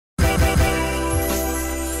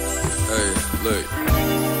Hey, look.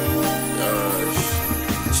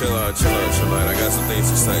 Chill out. I got some things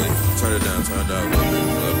to say. Turn it down a little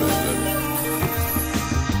bit.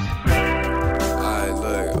 Alright,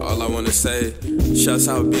 look. All I want to say, shouts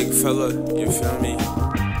out big fella. You feel me?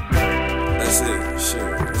 That's it. Shit.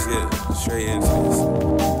 Let's get straight into this.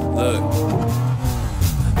 Look.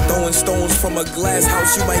 Throwing stones from a glass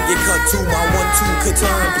house, you might get cut too. My 1-2 could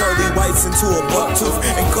turn pearly whites into a buck tooth.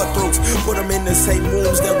 And cutthroats, put them in the same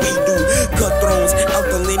rooms that we do. Cutthroats, out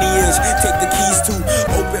the lineage, take the keys to.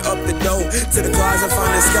 Open up the door to the closet,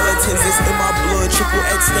 find the skeletons. It's in my blood, triple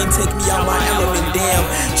X can't take me out my element. Damn,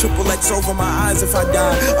 triple X over my eyes if I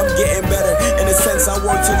die. I'm getting better, in a sense I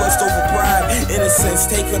work to lust over pride. Innocence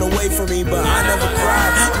taken away from me, but I never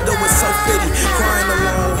cried. I'm done with self-pity, crying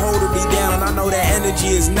alone, holding me down. I know that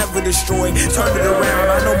energy is never destroyed, turn it around.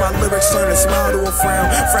 I know my lyrics turn a smile to a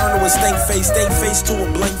frown, frown to a stank face to a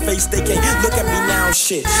blank face. They can't look at me now,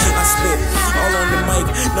 shit. I spit all on the mic,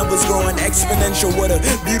 numbers growing exponential. What a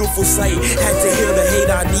beautiful sight. Had to hear the hate,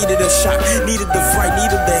 I needed a shot, needed the fright,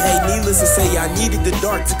 needed the hate. Needless to say, I needed the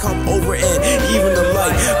dark to come over and even the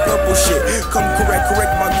light. Purple shit, come correct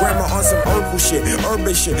my grammar on some herbal shit,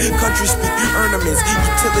 urban shit, country speak, ornaments,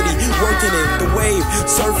 utility, working it, the wave,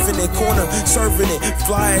 surfing it, corner, serving it,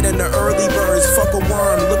 fly it in the early birds, fuck a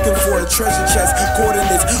worm, looking for a treasure chest,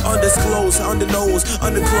 coordinates, undisclosed, under nose,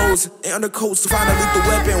 under clothes, and under coats, finally the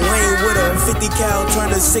weapon, Wayne with a 50 cal,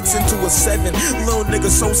 turned a 6 into a 7, little nigga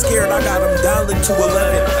so scared, I got him dialing to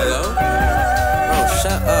 11. Hello? Bro,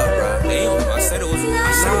 shut up, bro. Damn, I said it was my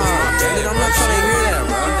bad. I'm not trying to hear that,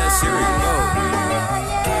 bro. I'm not serious, bro.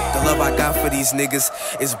 The love I got for these niggas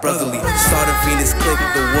is brotherly. Started Phoenix Clique,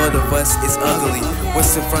 the world of us is ugly.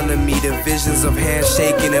 What's in front of me? The visions of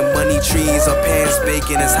handshaking and money trees. Our pants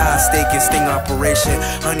baking, it's high stake and sting operation.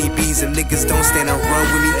 Honeybees and niggas don't stand and run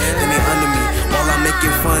with me, then they under me. While I'm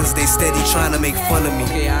making funds, they steady trying to make fun of me.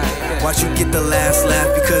 Watch you get the last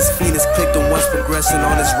laugh because Phoenix Clique the ones progressing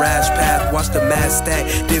on this rash path. Watch the mass stack,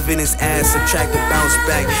 dividends add, subtract and bounce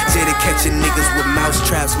back. Say they catching niggas with mouse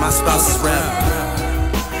traps. My spouse is rap.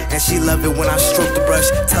 And she love it when I stroke the brush,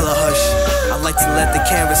 tell her hush. I like to let the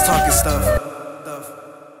canvas talk and stuff.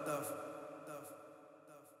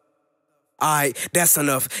 Alright, that's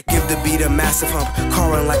enough. Give the beat a massive hump,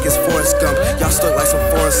 carring like it's Forrest Gump. Y'all stuck like some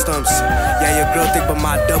forest stumps. Yeah, your girl thick, but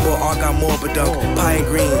my double R got more of a dunk. Pie and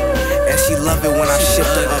green, and she love it when I shift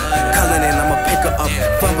her up. Cullin' and I'ma pick her up.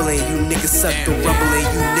 Fumbling, you niggas suck. The rumbling,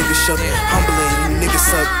 you niggas shook. Humbling, you niggas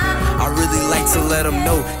suck. I really like to let them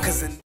know, cause